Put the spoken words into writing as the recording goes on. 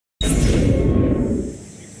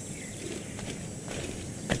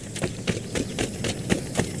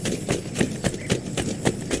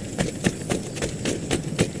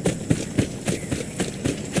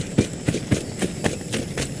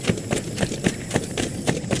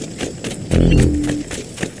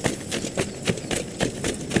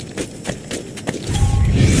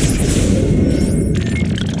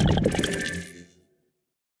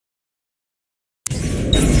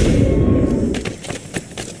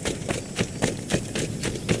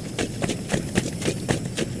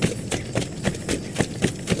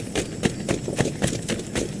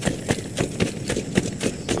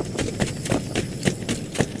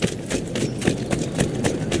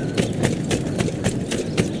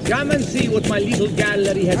Come and see what my little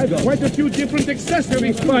gallery has got. Quite a few different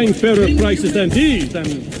accessories. Find fairer prices than these.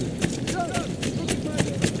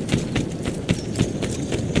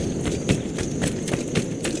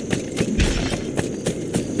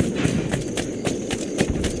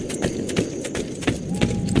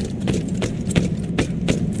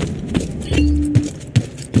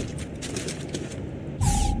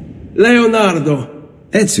 Leonardo!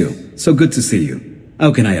 Ezio, so good to see you.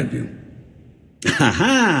 How can I help you?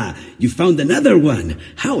 Haha! You found another one!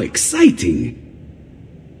 How exciting!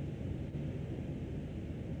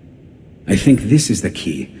 I think this is the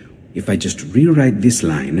key. If I just rewrite this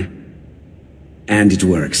line... And it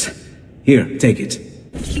works. Here, take it.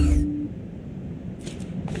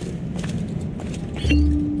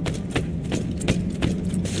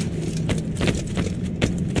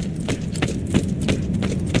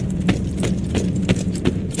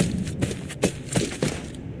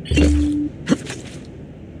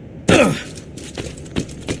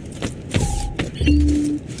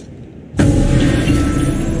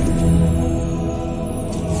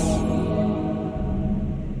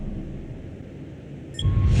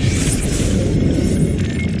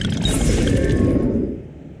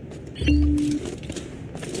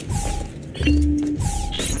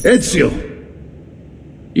 Ezio!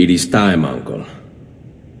 It is time, uncle.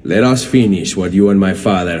 Let us finish what you and my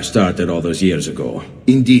father started all those years ago.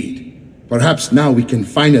 Indeed. Perhaps now we can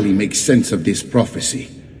finally make sense of this prophecy,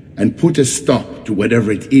 and put a stop to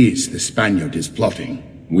whatever it is the Spaniard is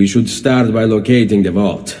plotting. We should start by locating the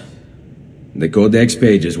vault. The Codex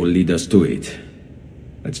pages will lead us to it.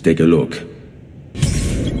 Let's take a look.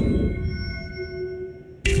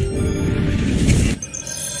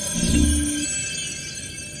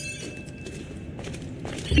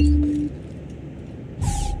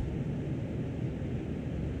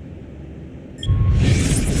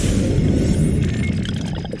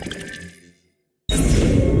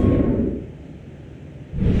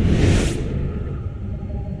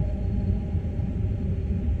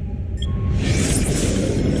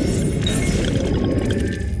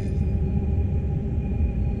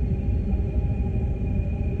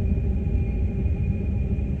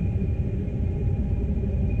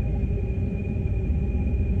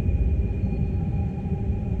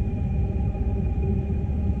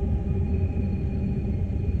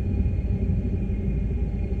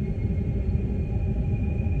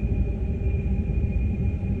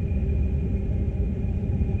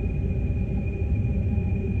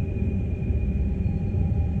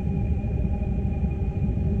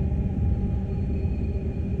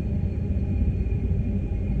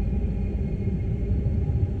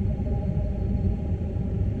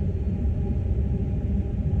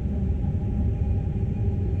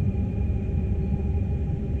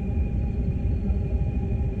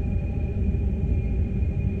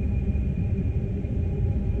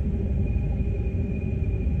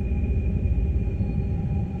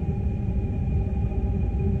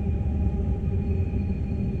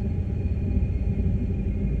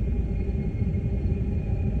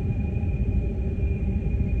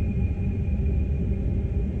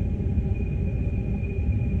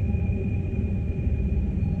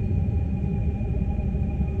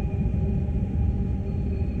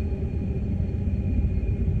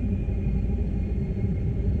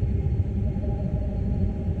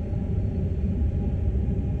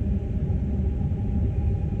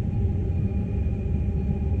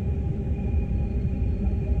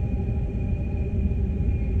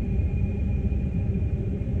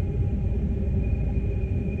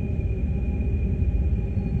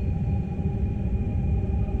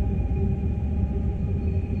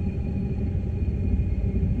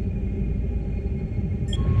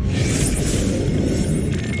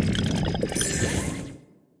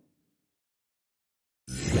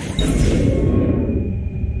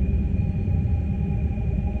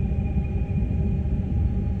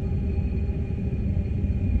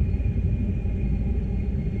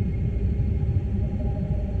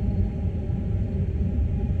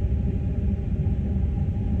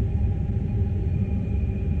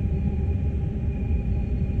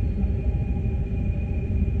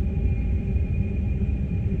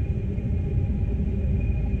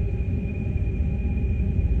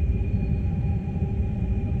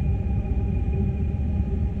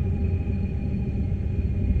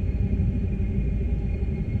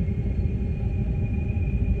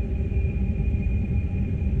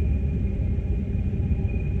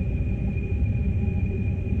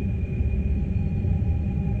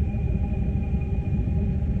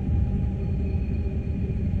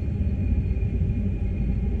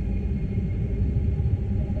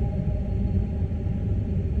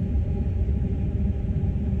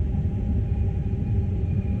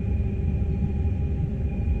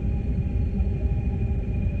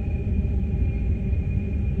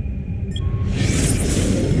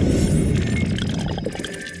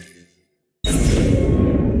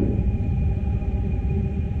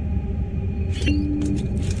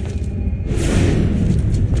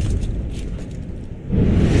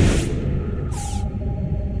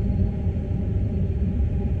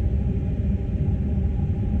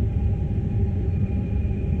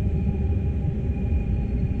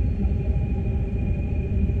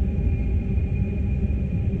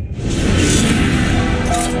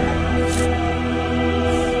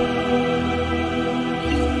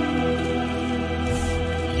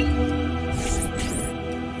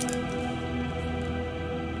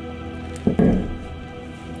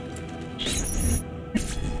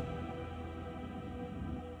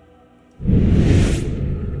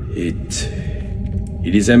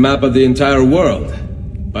 It is a map of the entire world,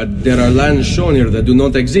 but there are lands shown here that do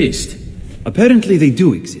not exist. Apparently they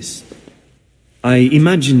do exist. I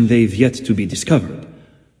imagine they've yet to be discovered.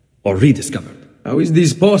 Or rediscovered. How is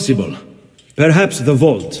this possible? Perhaps the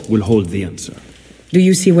vault will hold the answer. Do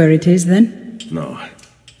you see where it is, then? No.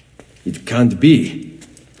 It can't be.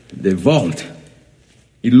 The vault.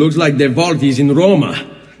 It looks like the vault is in Roma,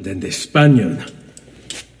 then the Spaniard.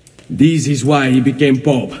 This is why he became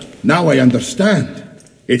Pope. Now I understand.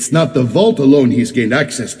 It's not the vault alone he's gained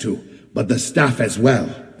access to, but the staff as well.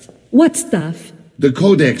 What staff? The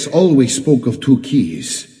Codex always spoke of 2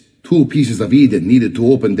 keys. 2 pieces of Eden needed to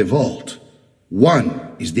open the vault.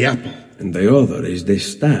 One is the apple. And the other is the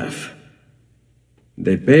staff.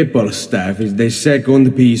 The papal staff is the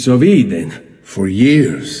second piece of Eden. For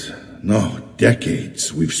years, no,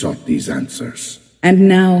 decades, we've sought these answers. And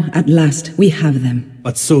now, at last, we have them.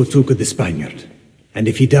 But so too could the Spaniard. And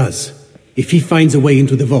if he does, if he finds a way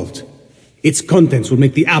into the vault, its contents will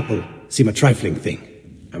make the apple seem a trifling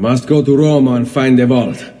thing. I must go to Roma and find the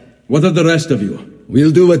vault. What of the rest of you?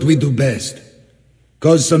 We'll do what we do best.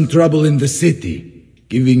 Cause some trouble in the city,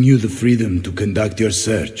 giving you the freedom to conduct your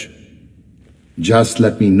search. Just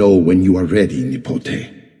let me know when you are ready,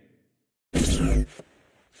 Nipote.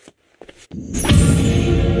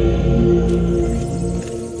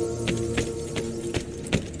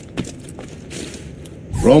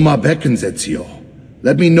 Roma beckons, Ezio.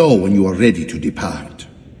 Let me know when you are ready to depart.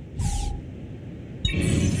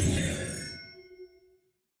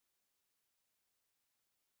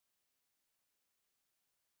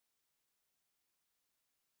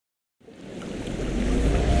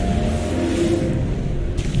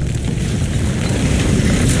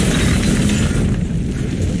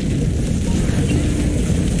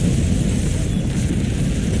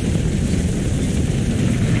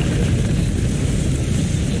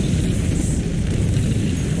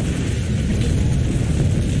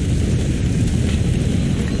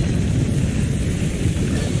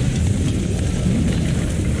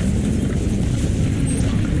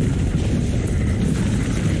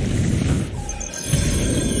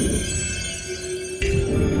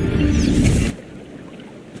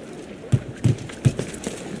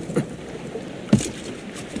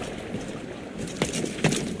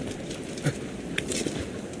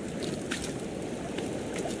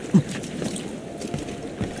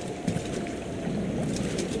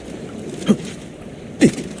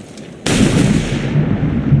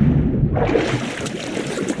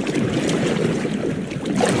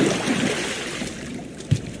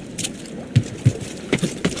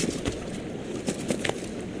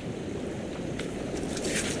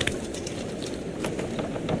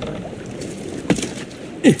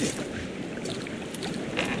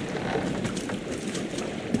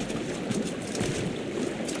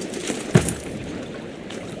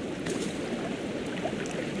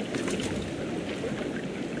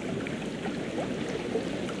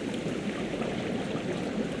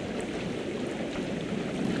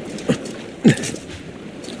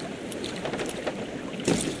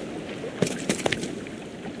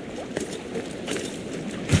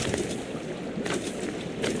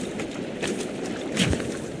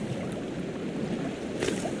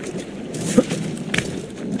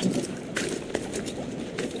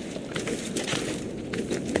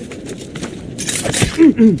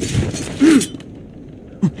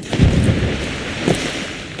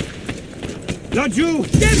 Laggiù!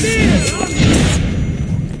 Get here!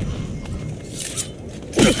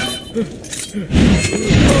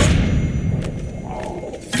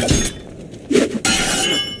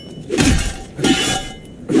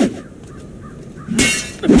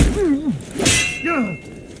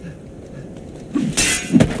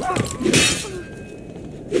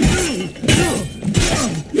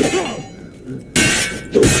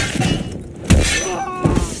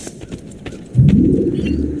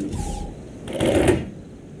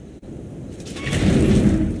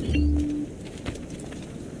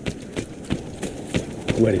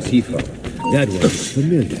 Where is he from? That one is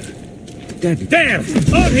familiar. There!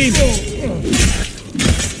 On him!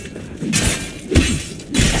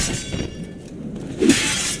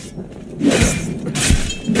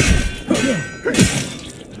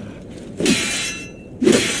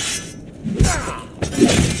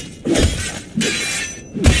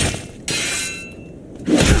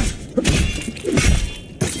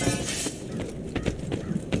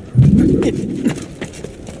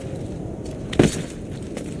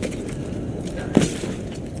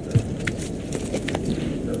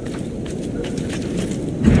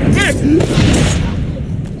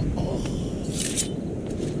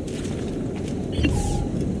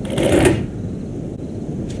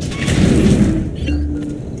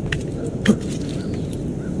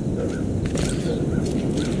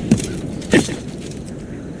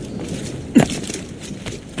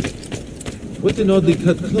 What an oddly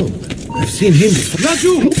cut cloak. I've seen him before.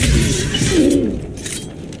 Raju!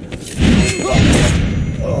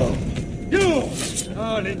 You!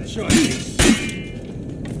 I'll enjoy this.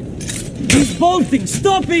 He's bolting!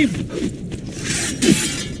 Stop him!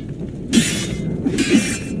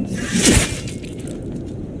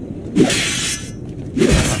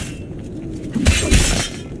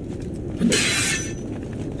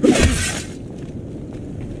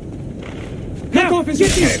 Cut off his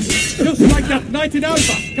head! Just like that night in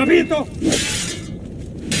Alpha! Capito?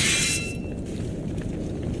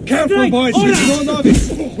 Careful, Right. boys! Ora! He's no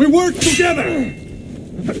novice! We work together!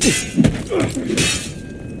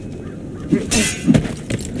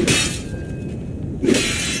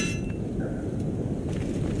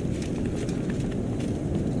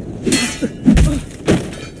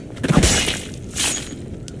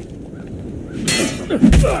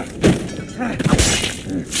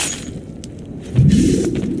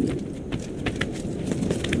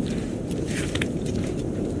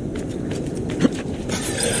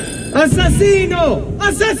 Assassino!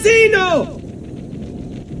 Assassino!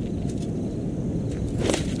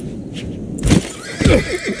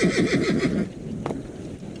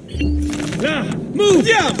 Move!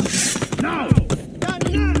 Yeah! Now!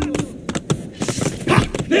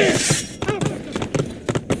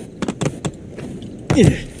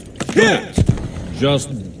 Here! Just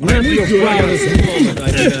not your proudest moment, I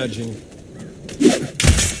imagine.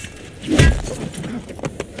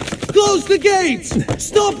 Close the gates!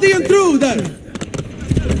 Stop the intruder!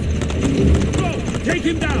 Take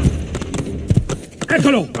him down!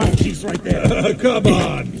 Eccolo! Oh, he's right there. Come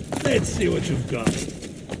on. Let's see what you've got.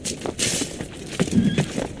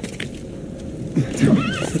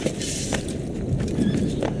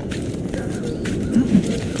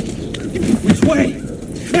 Which way?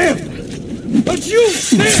 There! But you!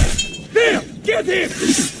 There! There! Get him!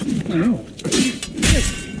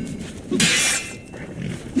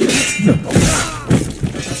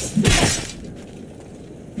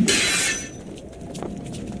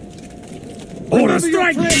 Ora,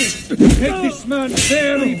 strike! Take this man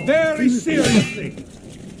very, very seriously.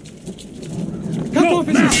 Cut off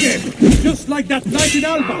his escape, just like that night in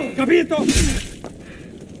Alba. Capito?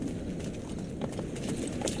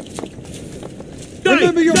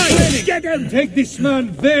 Remember your training. Get him. Take this man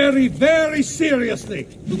very, very seriously.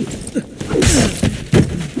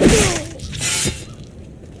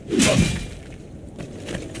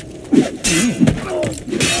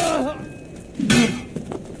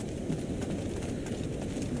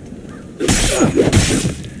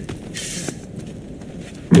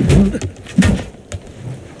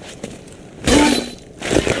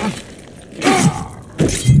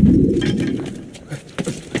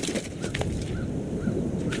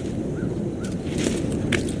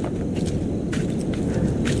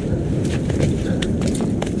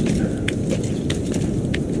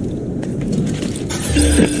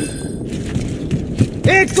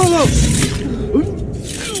 Eccolo!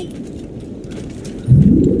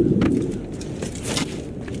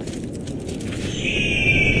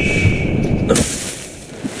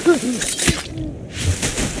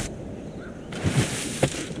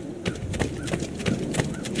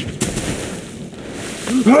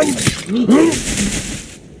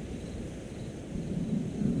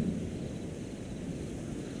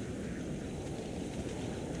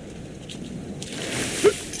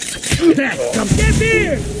 Come get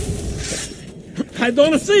here! I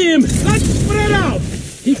don't see him! Let's spread out!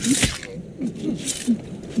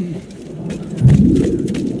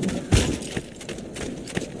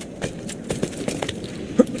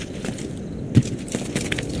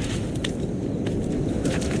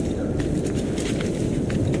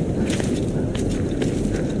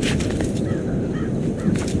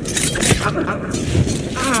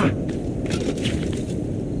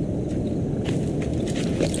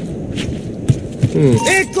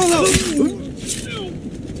 Eccolo!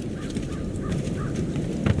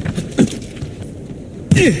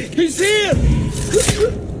 He's here!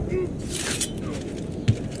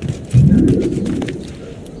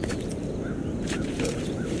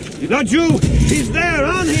 Not you! He's there,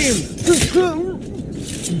 on him!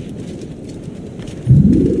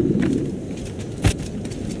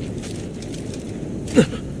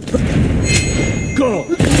 Go!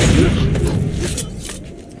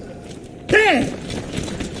 There!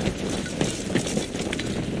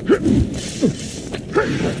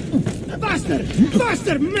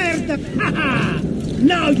 Faster, merda!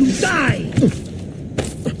 Now you die!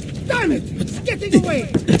 Damn it! It's getting away!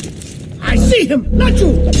 I see him! Not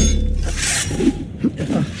you!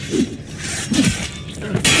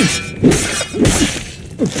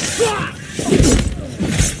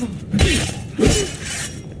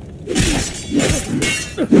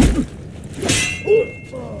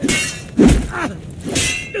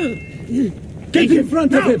 Get in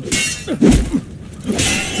front of him!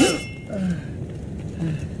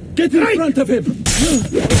 Get in front of him!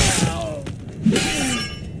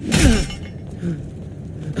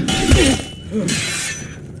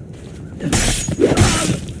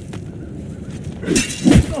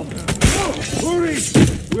 Hurry!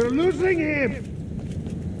 We're losing him!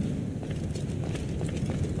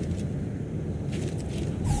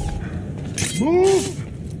 Move!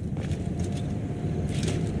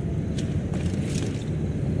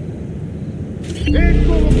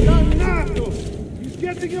 Eccolo dannato! He's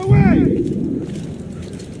getting away!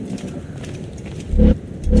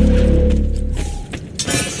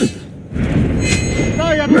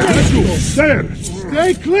 Stai attento! There!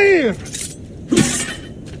 Stay clear!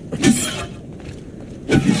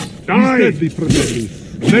 Die! Steady, fratelli.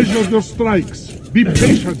 Measure your strikes. Be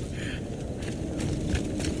patient.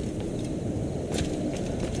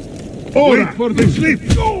 Ora! Wait for the slip!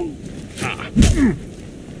 Go!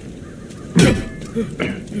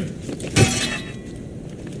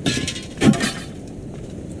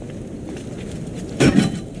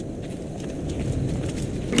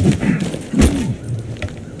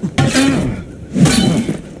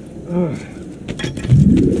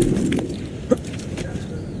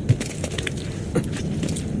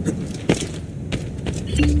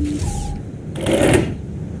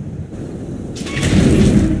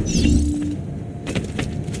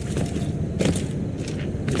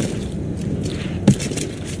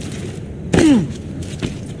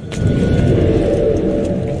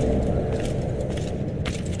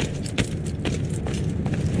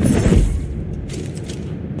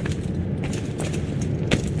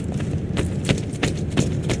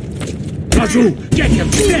 Get him!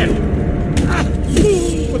 There!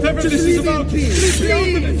 Whatever this is about, please, be out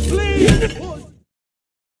of it! Please!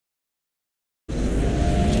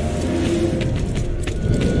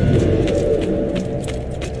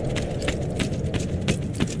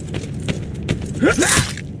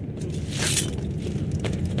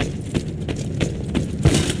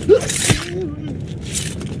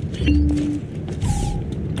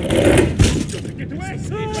 Get away!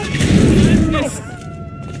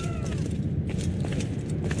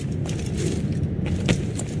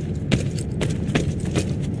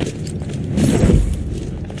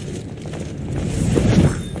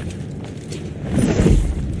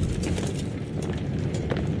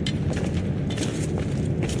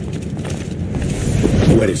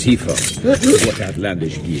 Where is he from? What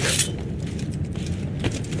outlandish gear?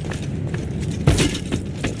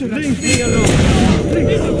 Leave me alone!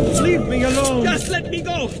 Please, leave me alone! Just let me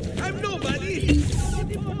go! I'm nobody!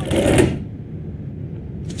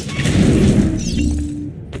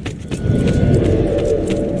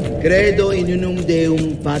 Credo in unum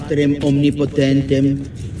Deum Patrem omnipotentem,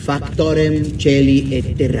 factorem celi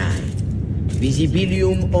et terrae,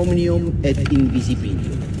 visibilium omnium et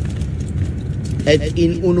invisibilium. Et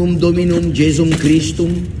in unum Dominum Jesum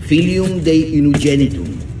Christum, Filium Dei unigenitum,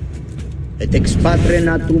 et ex Patre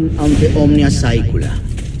natum ante omnia saecula,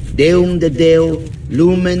 Deum de Deo,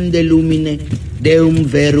 lumen de lumine, Deum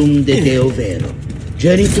verum de Deo vero,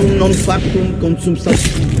 genitum non factum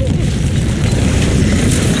consubstantium.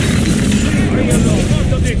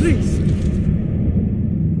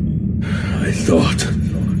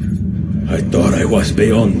 I thought I was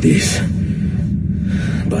beyond this,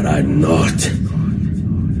 but I'm not.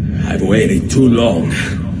 I've waited too long,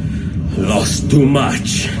 lost too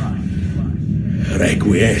much.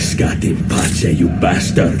 Requiescat in pace, you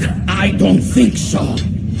bastard. I don't think so.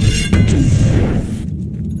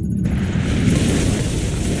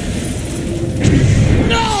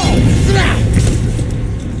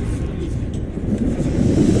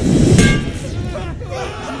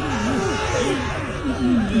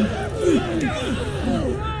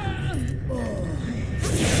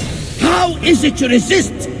 How is it you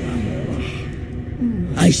resist?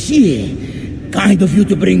 I see. Kind of you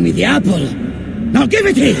to bring me the apple. Now give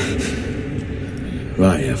it here!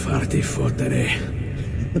 Vai a farti fottere.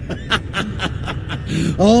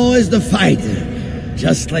 Oh, as the fighter,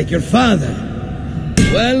 just like your father.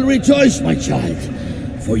 Well, rejoice, my child,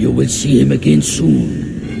 for you will see him again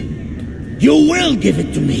soon. You will give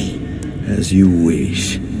it to me. As you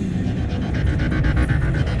wish.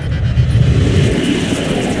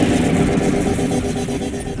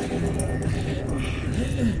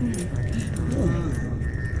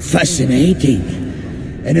 Fascinating.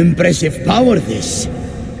 An impressive power, this.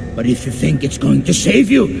 But if you think it's going to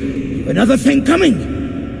save you, you've another thing coming.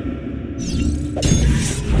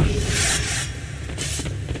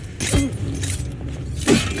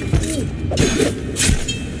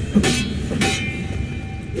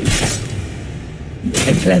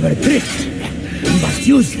 A clever trick, but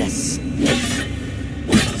useless.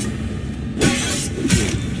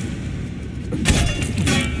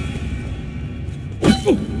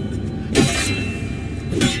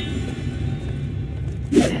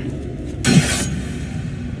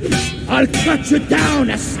 I'll cut you down,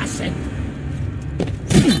 assassin!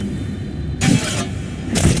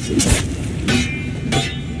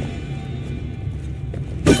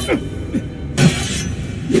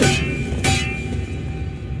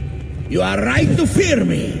 You are right to fear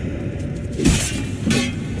me.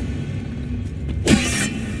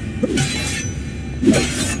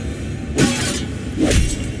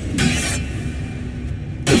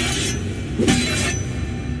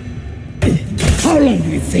 How long do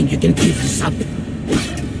you think you can keep this up?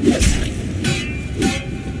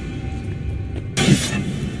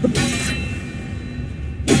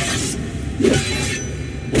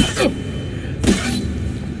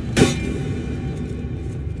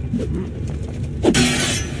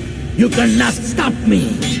 You cannot stop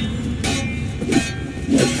me!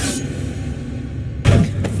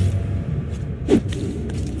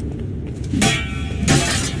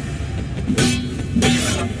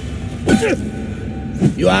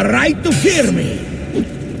 You are right to fear me!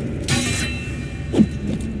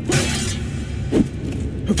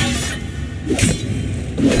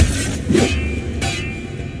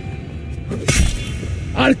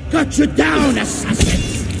 I'll cut you down, assassin!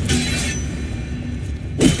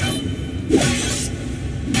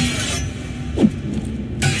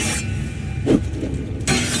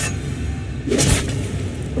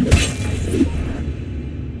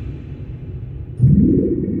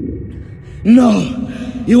 No,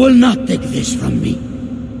 you will not take this from me.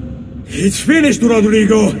 It's finished,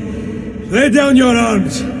 Rodrigo. Lay down your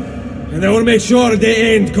arms, and I will make sure the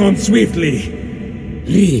end comes swiftly.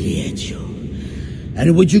 Really, Ezio?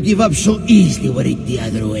 And would you give up so easily were it the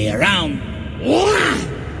other way around?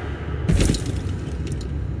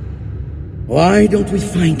 Why don't we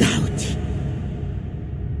find out?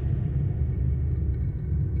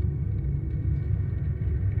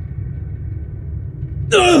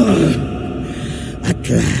 At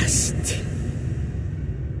last.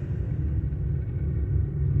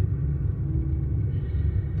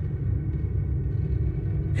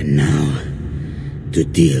 And now, to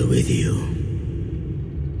deal with you.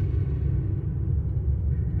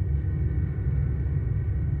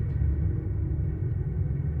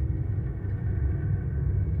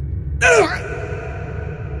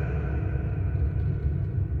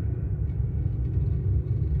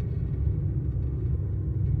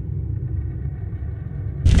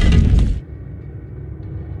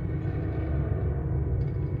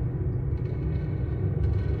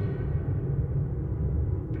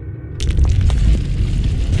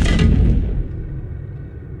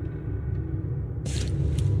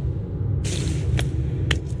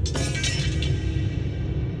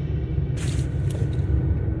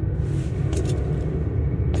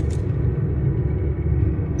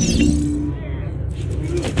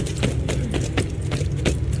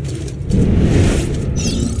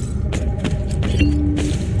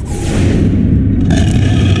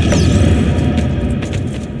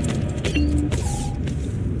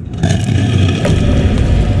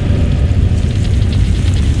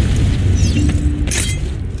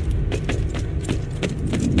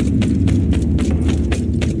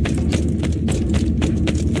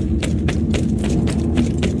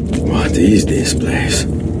 What is this place?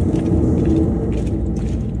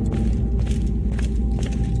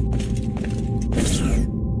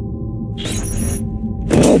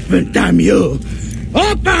 Open, damn you!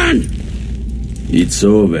 Open! It's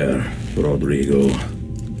over, Rodrigo.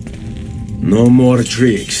 No more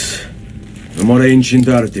tricks. No more ancient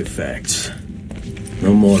artifacts.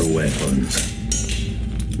 No more weapons.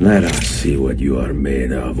 Let us see what you are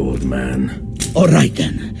made of, old man. All right,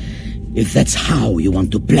 then. If that's how you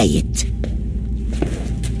want to play it.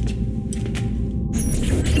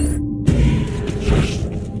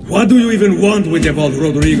 What do you even want with the vault,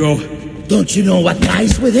 Rodrigo? Don't you know what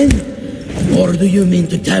lies within? Or do you mean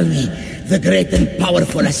to tell me the great and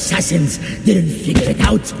powerful assassins didn't figure it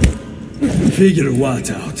out? Figure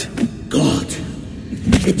what out? God.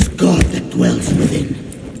 It's God that dwells within.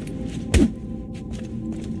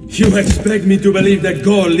 You expect me to believe that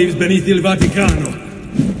God lives beneath Il Vaticano?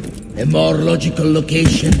 A more logical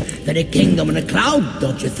location than a kingdom in a cloud,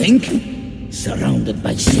 don't you think? Surrounded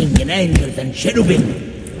by singing angels and cherubim.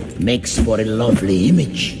 Makes for a lovely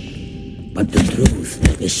image. But the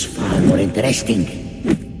truth is far more interesting.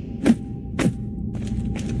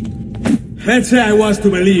 Let's say I was to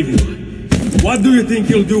believe you. What do you think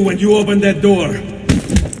you'll do when you open that door?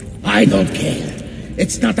 I don't care.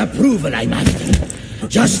 It's not approval I'm after.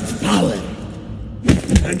 Just power.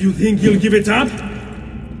 And you think you'll give it up?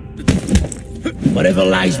 Whatever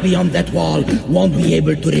lies beyond that wall won't be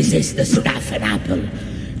able to resist the staff and apple.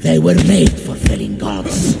 They were made for felling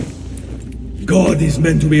gods. God is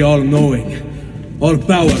meant to be all-knowing,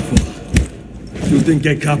 all-powerful. You think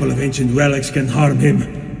a couple of ancient relics can harm him?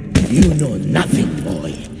 You know nothing,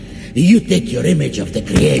 boy. You take your image of the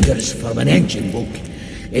creators from an ancient book.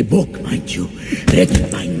 A book, mind you, written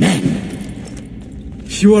by men.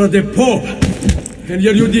 You are the Pope, and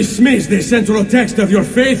yet you dismiss the central text of your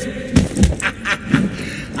faith?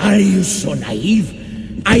 Are you so naive?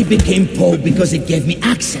 I became Pope because it gave me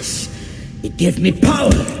access. It gave me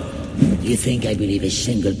power. Do you think I believe a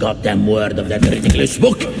single goddamn word of that ridiculous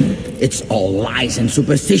book? It's all lies and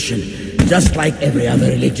superstition, just like every other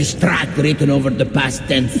religious tract written over the past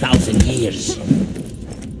 10,000 years.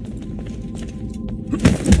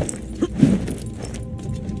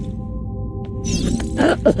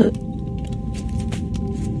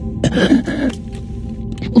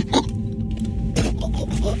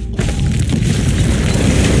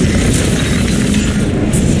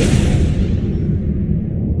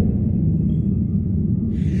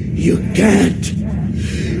 You can't!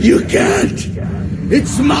 You can't!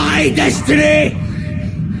 It's my destiny!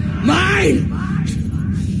 Mine!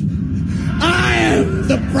 I am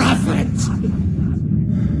the prophet!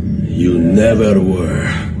 You never were.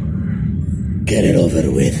 Get it over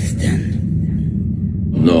with, then.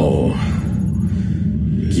 No.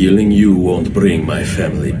 Killing you won't bring my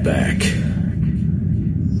family back.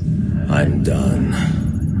 I'm done.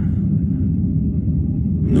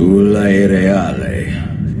 Nulla è reale.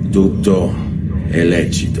 Tutto è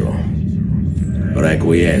lecito.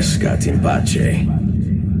 Requiescat in pace.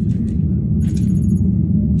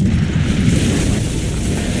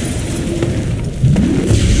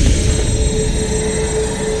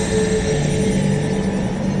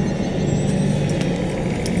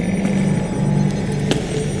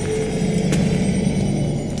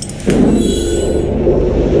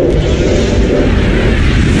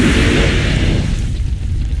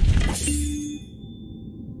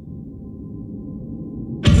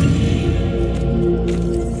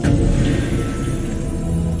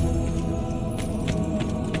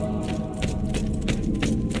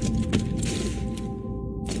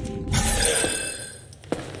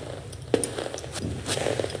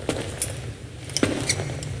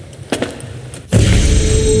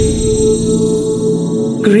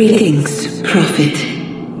 Greetings, Prophet.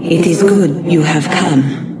 It is good you have come.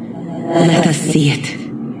 Let us see it,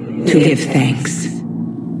 to give thanks.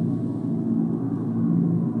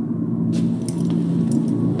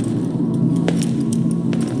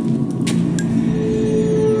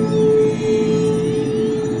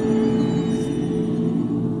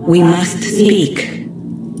 We must speak.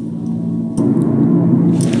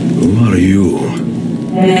 Who are you?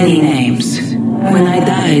 Many names. When I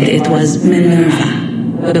died, it was Minerva.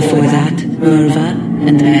 Before that, Merva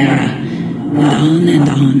and Mera, and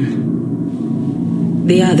on.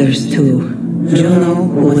 The others, too. Juno,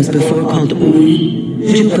 who was before called Uni.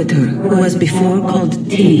 Jupiter, who was before called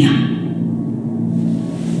Tinia.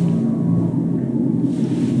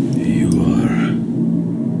 You are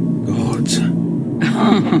gods.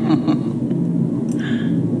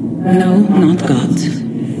 No, not gods.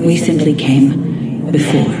 We simply came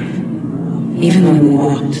before. Even when we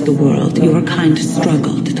walked the world, your kind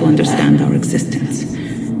struggled to understand our existence.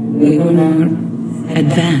 We were more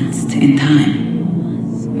advanced in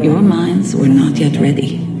time. Your minds were not yet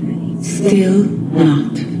ready. Still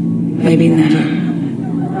not. Maybe never.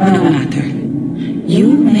 No matter.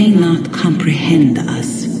 You may not comprehend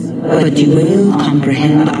us, but you will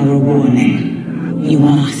comprehend our warning. You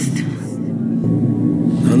must.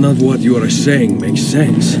 None of what you are saying makes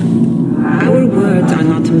sense. Our words are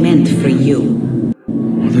not meant for you.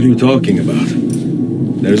 What are you talking about?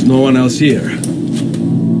 There's no one else here.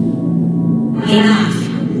 Enough.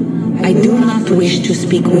 I do not wish to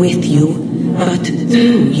speak with you, but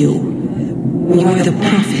through you. You are the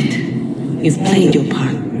prophet. You've played your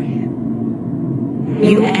part.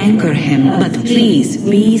 You anchor him, but please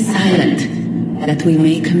be silent, that we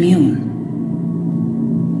may commune.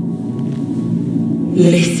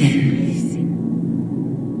 Listen.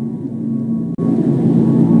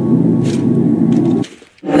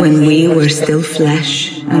 When we were still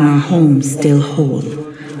flesh and our home still whole,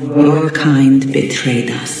 your kind betrayed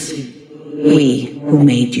us. We who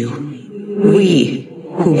made you. We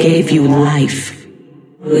who gave you life.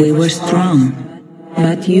 We were strong,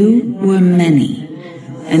 but you were many,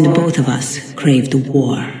 and both of us craved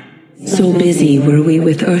war. So busy were we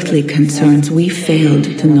with earthly concerns, we failed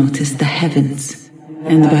to notice the heavens.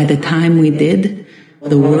 And by the time we did,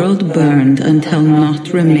 the world burned until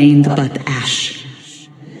naught remained but ash.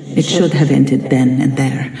 It should have ended then and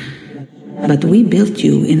there. But we built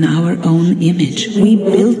you in our own image. We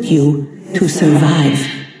built you to survive.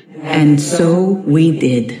 And so we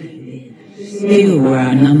did. Few were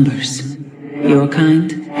our numbers, your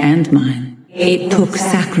kind and mine. It took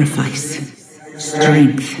sacrifice,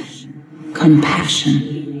 strength,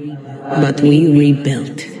 compassion. But we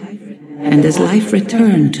rebuilt. And as life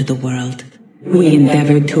returned to the world, we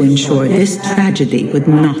endeavored to ensure this tragedy would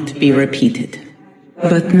not be repeated.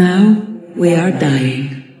 But now we are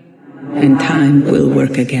dying, and time will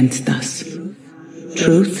work against us.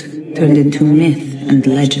 Truth turned into myth and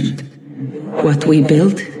legend. What we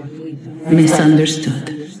built, misunderstood.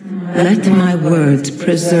 Let my words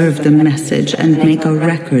preserve the message and make a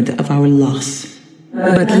record of our loss.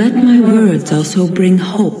 But let my words also bring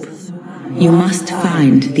hope. You must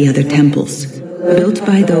find the other temples, built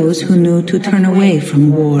by those who knew to turn away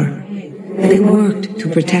from war. They worked to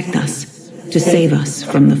protect us, to save us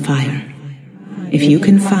from the fire. If you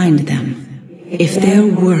can find them, if their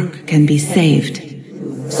work can be saved,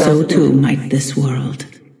 so too might this world.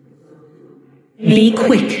 Be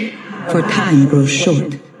quick, for time grows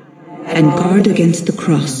short, and guard against the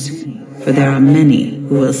cross, for there are many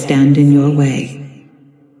who will stand in your way.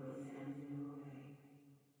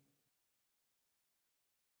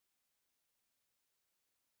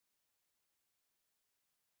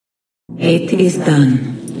 It is done.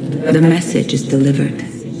 The message is delivered.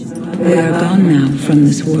 We are gone now from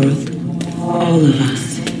this world. All of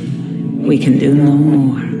us. We can do no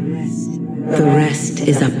more. The rest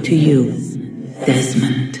is up to you,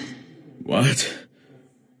 Desmond. What?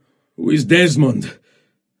 Who is Desmond?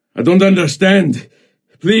 I don't understand.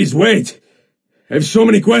 Please, wait. I have so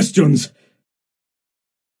many questions.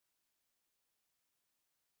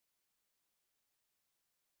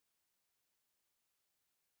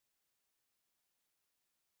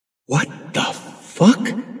 What the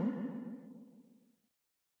fuck?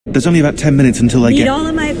 There's only about 10 minutes until I Need get... all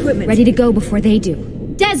of my equipment. Ready to go before they do.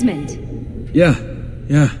 Desmond! Yeah.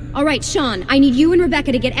 All right, Sean, I need you and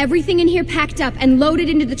Rebecca to get everything in here packed up and loaded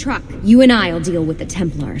into the truck. You and I'll deal with the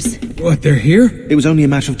Templars. What, they're here? It was only a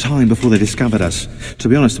matter of time before they discovered us. To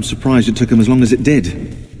be honest, I'm surprised it took them as long as it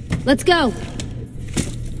did. Let's go.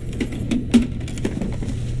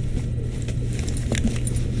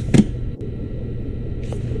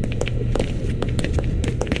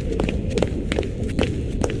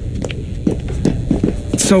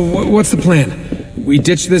 So, what's the plan? We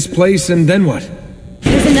ditch this place and then what?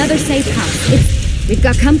 There's another safe house. We've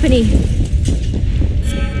got company.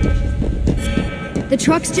 The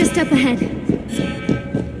truck's just up ahead.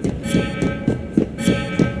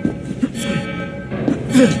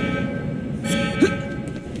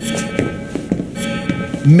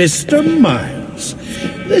 Mr. Miles,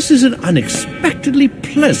 this is an unexpectedly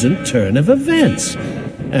pleasant turn of events.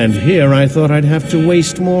 And here I thought I'd have to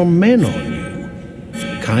waste more men on you.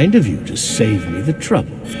 Kind of you to save me the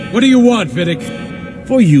trouble. What do you want, Vidic?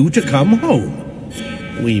 For you to come home.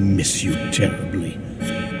 We miss you terribly.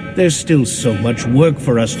 There's still so much work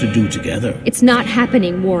for us to do together. It's not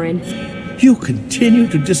happening, Warren. You continue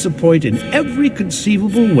to disappoint in every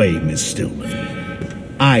conceivable way, Miss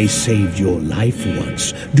Stillman. I saved your life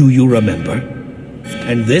once, do you remember?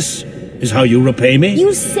 And this is how you repay me?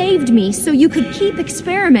 You saved me so you could keep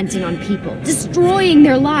experimenting on people, destroying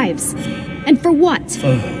their lives. And for what?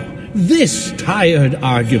 Oh, this tired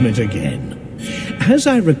argument again. As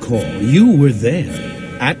I recall, you were there,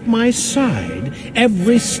 at my side,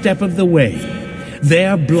 every step of the way.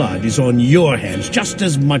 Their blood is on your hands just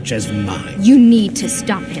as much as mine. You need to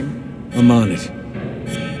stop him. I'm on it.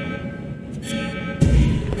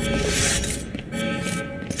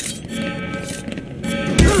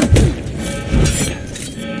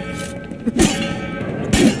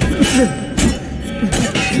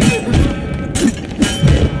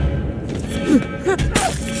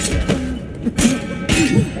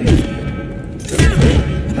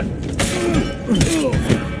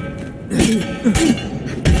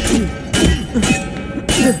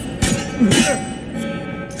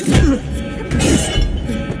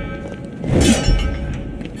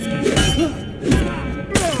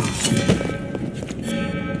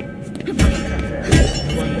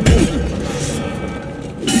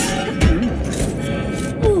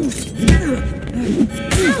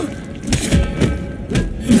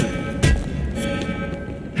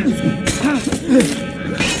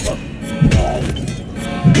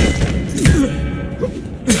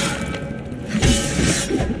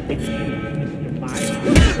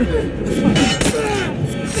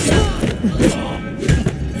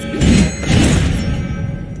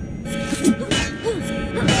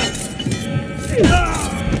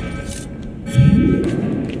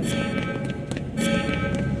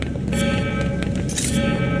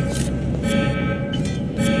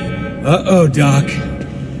 Uh-oh, Doc.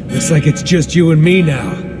 Looks like it's just you and me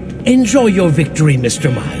now. Enjoy your victory,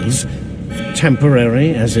 Mr. Miles.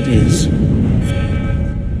 Temporary as it is.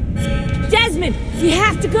 Desmond, we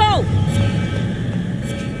have to go!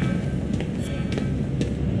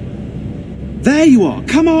 There you are!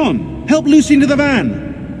 Come on! Help Lucy into the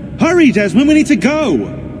van! Hurry, Desmond, we need to go!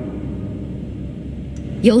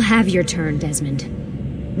 You'll have your turn,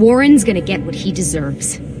 Desmond. Warren's gonna get what he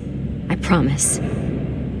deserves. I promise.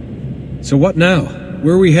 So what now?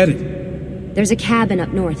 Where are we headed? There's a cabin up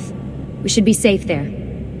north. We should be safe there.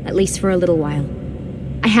 At least for a little while.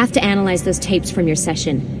 I have to analyze those tapes from your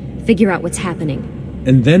session. Figure out what's happening.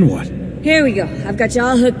 And then what? Here we go. I've got you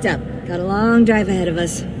all hooked up. Got a long drive ahead of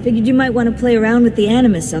us. Figured you might want to play around with the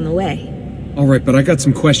Animus on the way. Alright, but I got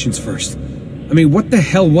some questions first. I mean, what the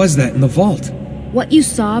hell was that in the vault? What you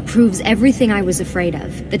saw proves everything I was afraid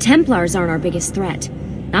of. The Templars aren't our biggest threat.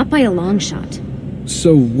 Not by a long shot.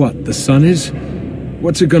 So what, the sun is?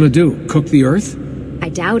 What's it gonna do? Cook the Earth? I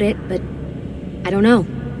doubt it, but I don't know.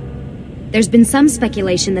 There's been some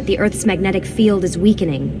speculation that the Earth's magnetic field is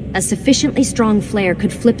weakening. A sufficiently strong flare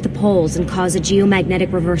could flip the poles and cause a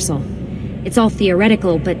geomagnetic reversal. It's all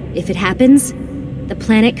theoretical, but if it happens, the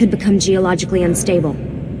planet could become geologically unstable.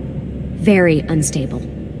 Very unstable.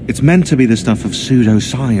 It's meant to be the stuff of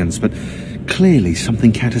pseudoscience, but clearly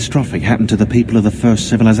something catastrophic happened to the people of the first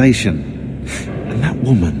civilization. And that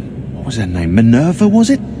woman, what was her name? Minerva, was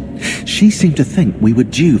it? She seemed to think we were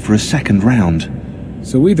due for a second round.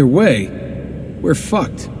 So either way, we're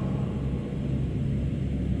fucked.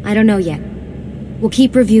 I don't know yet. We'll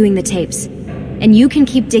keep reviewing the tapes. And you can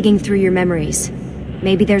keep digging through your memories.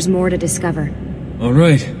 Maybe there's more to discover.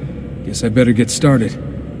 Alright. Guess I better get started.